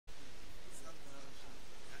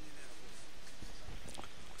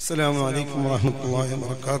السلام عليكم ورحمة الله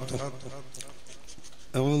وبركاته.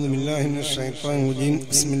 أعوذ بالله من الشيطان الرجيم.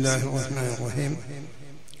 بسم الله الرحمن الرحيم.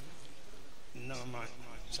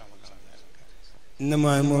 إنما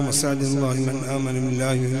يأمر مساجد الله من آمن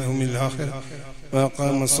بالله واليوم الآخر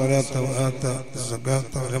وأقام الصلاة وآتى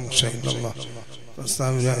الزكاة ولم يخش إلا الله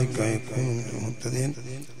فأولئك يكونون من المهتدين.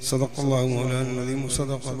 صدق الله مولانا العظيم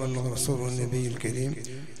وصدق بلغ رسوله النبي الكريم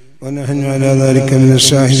ونحن على ذلك من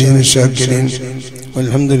الشاهدين الشاكرين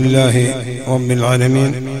والحمد لله رب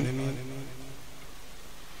العالمين.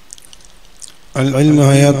 العلم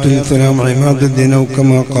حياة الإسلام عماد الدين أو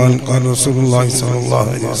كما قال رسول الله صلى الله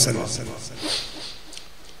عليه وسلم.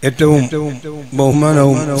 ഏറ്റവും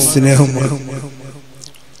ബഹുമാനവും സ്നേഹവും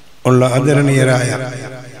ഉള്ള ആദരണീയരായ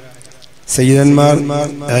സയ്യിദന്മാർ,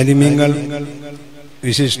 ആലിമീങ്ങൾ,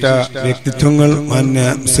 വിശിഷ്ട വ്യക്തിത്വങ്ങൾ, മാന്യ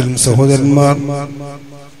മുസ്ലിം സഹോദരന്മാർ,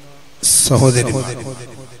 സഹോദരിമാർ,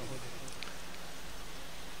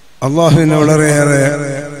 അല്ലാഹുവിനെ വളരെയേറെ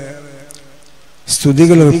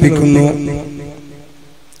സ്തുതികൾ അർപ്പിക്കുന്നു.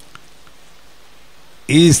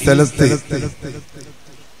 ഈ സ്ഥലത്ത്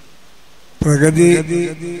പ്രകൃതി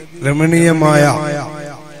രമണീയമായ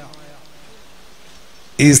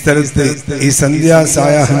ഈ സ്ഥലത്ത് ഈ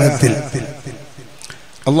സന്ധ്യാസായാഹനത്തിൽ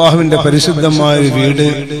അള്ളാഹുവിന്റെ പരിശുദ്ധമായ വീട്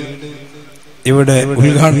ഇവിടെ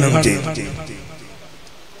ഉദ്ഘാടനം ചെയ്തു.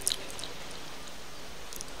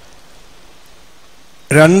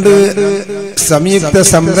 രണ്ട് സംയുക്ത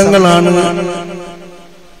സംരംഭങ്ങളാണ്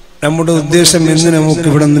നമ്മുടെ ഉദ്ദേശം എന്ന് നമുക്ക്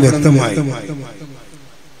ഇവിടെ നിന്ന് വ്യക്തമായി.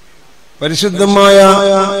 പരിശുദ്ധമായ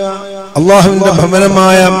അള്ളാഹുവിന്റെ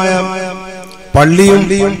ഭവനമായ പള്ളിയും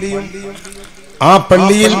ആ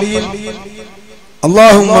പള്ളിയിൽ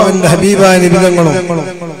അള്ളാഹും അവന്റെ ഹബീബായ നിബിധങ്ങളും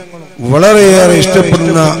വളരെയേറെ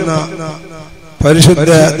ഇഷ്ടപ്പെടുന്ന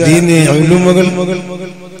പരിശുദ്ധ ദീനി ഉലൂമുകൾ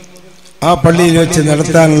ആ പള്ളിയിൽ വെച്ച്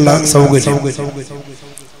നടത്താനുള്ള സൗകര്യം,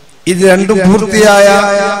 ഇത് രണ്ടും പൂർത്തിയായ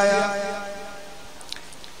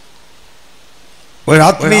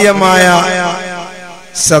ഒരാത്മീയമായ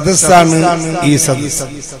സദസ്സാണ് ഈ സദസ്സ്.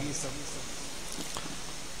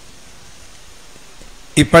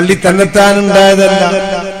 ഈ പള്ളി തന്നെത്താനുണ്ടായതല്ല,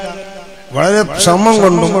 വളരെ ശ്രമം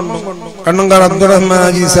കൊണ്ടും കണ്ണുങ്കാർ അബ്ദുറഹ്മാൻ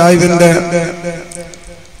ഹാജി സാഹിബിന്റെ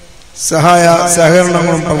സഹായ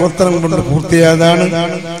സഹകരണങ്ങളും പ്രവർത്തനം കൊണ്ട് പൂർത്തിയായതാണ്.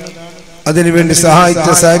 അതിനുവേണ്ടി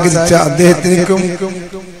സഹകരിച്ച അദ്ദേഹത്തിനും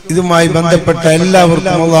ഇതുമായി ബന്ധപ്പെട്ട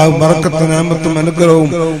എല്ലാവർക്കും അല്ലാഹു ബറക്കത്തും നിഅമത്തും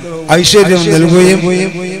അനുഗ്രഹവും ഐശ്വര്യവും നൽകുകയും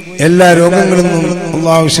എല്ലാ രോഗങ്ങളിൽ നിന്നും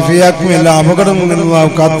അല്ലാഹു ശിഫയാക്കും, എല്ലാ അപകടങ്ങളിൽ നിന്നും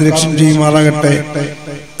അല്ലാഹു കാത്തു രക്ഷ ചെയ്യുമാറാകട്ടെ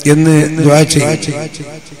എന്ന് ദുആ ചെയ്യും.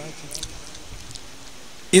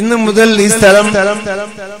 ഇന്ന് മുതൽ ഈ സ്ഥലം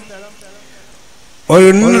ഒരു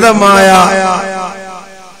ഉന്നതമായ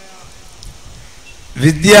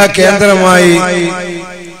വിദ്യാ കേന്ദ്രമായി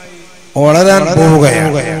വളരാൻ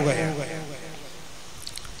പോവുകയാണ്.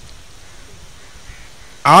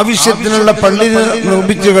 ആവശ്യത്തിനുള്ള പള്ളി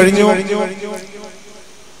നിർമ്മിച്ചു കഴിഞ്ഞു.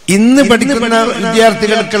 ഇന്ന് പഠിക്കുന്ന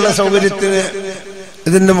വിദ്യാർത്ഥികൾക്കുള്ള സൗകര്യത്തിന്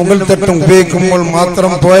ഇതിന്റെ മുകൾ തട്ടം ഉപയോഗിക്കുമ്പോൾ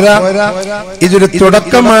മാത്രം പോരാ, ഇതൊരു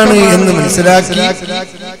തുടക്കമാണ് എന്ന് മനസ്സിലാക്കി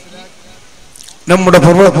നമ്മുടെ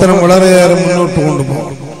പ്രവർത്തനം വളരെയേറെ മുന്നോട്ട്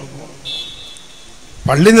കൊണ്ടുപോകും.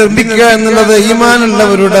 പള്ളി നിർമ്മിക്കുക എന്നുള്ളത്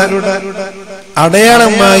ഈമാനുള്ളവരുടെ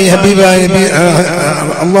അടയാളമായി ഹബീബായ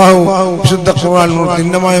അല്ലാഹു വിശുദ്ധ ഖുർആനിൽ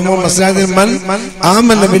ഇന്നമായ മസാജിദ് മൻ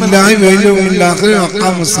ആമന ബില്ലാഹി വൽ യൗമിൽ ആഖിർ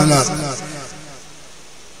വഅഖാമസ് സലാത്ത്.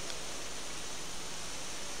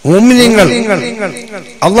 മുഅ്മിനീങ്ങൾ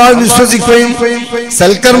അല്ലാഹു വിശ്വസിക്കുകയും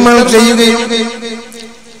സൽക്കർമ്മങ്ങൾ ചെയ്യുകയും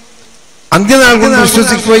അന്ത്യനാൾ കൊണ്ട്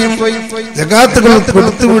വിശ്വസിക്കുകയും സകാത്തുകൾ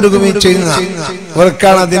കൊടുത്തുവിടുകയും ചെയ്യുന്ന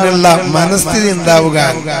അവർക്കാണ് അതിനുള്ള മനസ്ഥിതി ഉണ്ടാവുക.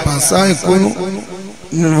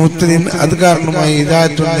 അത് കാരണമായി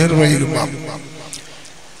ഹിദായത്തുൽ നിർവഹിക്കും.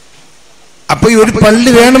 അപ്പൊ ഈ ഒരു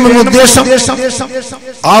പള്ളി വേണമെന്ന ഉദ്ദേശം,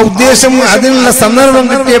 ആ ഉദ്ദേശം അതിനുള്ള സന്ദർഭം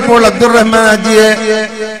കിട്ടിയപ്പോൾ അബ്ദുറഹ്മാൻ ഹാജിയെ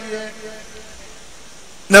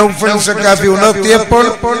നൗഫൽ സഖാഫി ഉണർത്തിയപ്പോൾ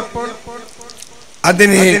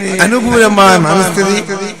അതിന് അനുകൂലമായ മനസ്ഥിതി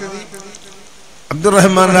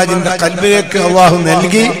അബ്ദുറഹ്മാൻ ഹാജിന്റെ ഖൽബിലേക്ക് അല്ലാഹു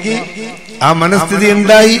നൽകി. ആ മനസ്ഥിതി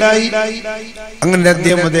ഉണ്ടായി. അങ്ങനെ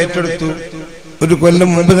അദ്ദേഹം അത് ഏറ്റെടുത്തു. ഒരു കൊല്ലം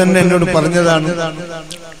മുമ്പ് തന്നെ എന്നോട് പറഞ്ഞതാണ്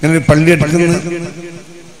ഇങ്ങനെ പള്ളി എടുക്കുന്നു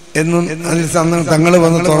എന്നും അതിൽ തങ്ങൾ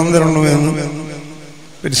വന്ന് തുറന്നു തരണമെന്നും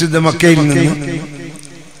പരിശുദ്ധ മക്കയിൽ നിന്ന്.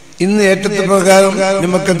 ഇന്ന് ഏറ്റത്തെ പ്രകാരം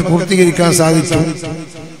നമുക്കത് പൂർത്തീകരിക്കാൻ സാധിച്ചു.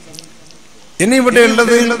 ഇനി ഇവിടെ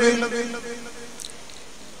ഉള്ളത്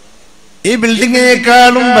ഈ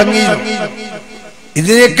ബിൽഡിങ്ങിനേക്കാളും ഭംഗിയും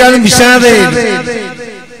ഇതിനേക്കാളും വിശാലതയിലും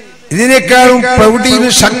ഇതിനേക്കാളും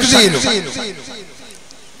പ്രൗഢിയിലും ശക്തിയിലും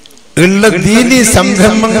ഉള്ള ദീനി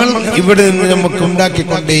സംരംഭങ്ങൾ ഇവിടെ നിന്ന് നമുക്ക്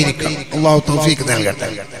ഉണ്ടാക്കിക്കൊണ്ടേയിരിക്കാം. അല്ലാഹു തൗഫീഖ് നൽകട്ടെ.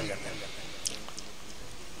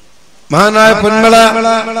 മഹാനായ പൊന്മള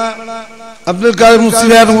അബ്ദുൽ ഖാദിർ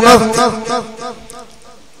മുസ്ലിയാർ ഉണർത്ത്.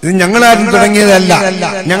 ഇത് ഞങ്ങളാരും തുടങ്ങിയതല്ല,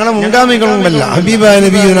 ഞങ്ങളെ മുൻഗാമികളുമല്ല. ഹബീബായ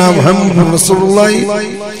നബിയുനാ മുഹമ്മദ് റസൂലുള്ളാഹി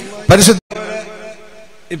പരിശുദ്ധ.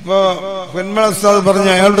 ഇപ്പോ പൊന്മള ഉസ്താദ് പറഞ്ഞ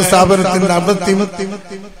അയാളുടെ സ്ഥാപനത്തിന്റെ അവിടത്തെ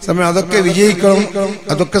സമയം അതൊക്കെ വിജയിക്കണം.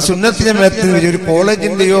 അതൊക്കെ സുന്നത്ത് ജമാഅത്തിന്റെ വിജയം, ഒരു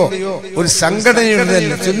കോളേജിന്റെയോ ഒരു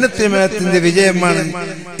സംഘടനയുടെയല്ല, സുന്നത്ത് ജമാഅത്തിന്റെ വിജയമാണ്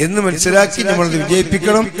എന്ന് മനസ്സിലാക്കി നമ്മളത്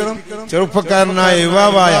വിജയിപ്പിക്കണം. ചെറുപ്പക്കാരനായ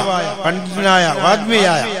യുവാവായ പണ്ഡിതനായ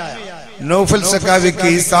വാഗ്മിയായ നൗഫൽ സഖാഫിക്ക്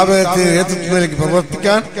ഈ സ്ഥാപനത്തിന് നേതൃത്വത്തിലേക്ക്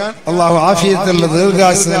പ്രവർത്തിക്കാൻ അള്ളാഹു ആഫിയത്തുള്ള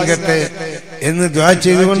ദീർഘായുസ്സ് നൽകട്ടെ എന്ന് ദുആ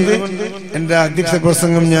ചെയ്തുകൊണ്ട് എന്റെ അധ്യക്ഷ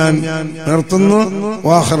പ്രസംഗം ഞാൻ നിർത്തുന്നു.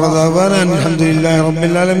 വാഖിറു ദഅവാനാ അൽഹംദുലില്ലാഹി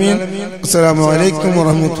റബ്ബിൽ ആലമീൻ. അസ്സലാമു അലൈക്കും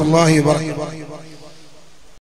വറഹ്മത്തുള്ളാഹി വബറകാതുഹു.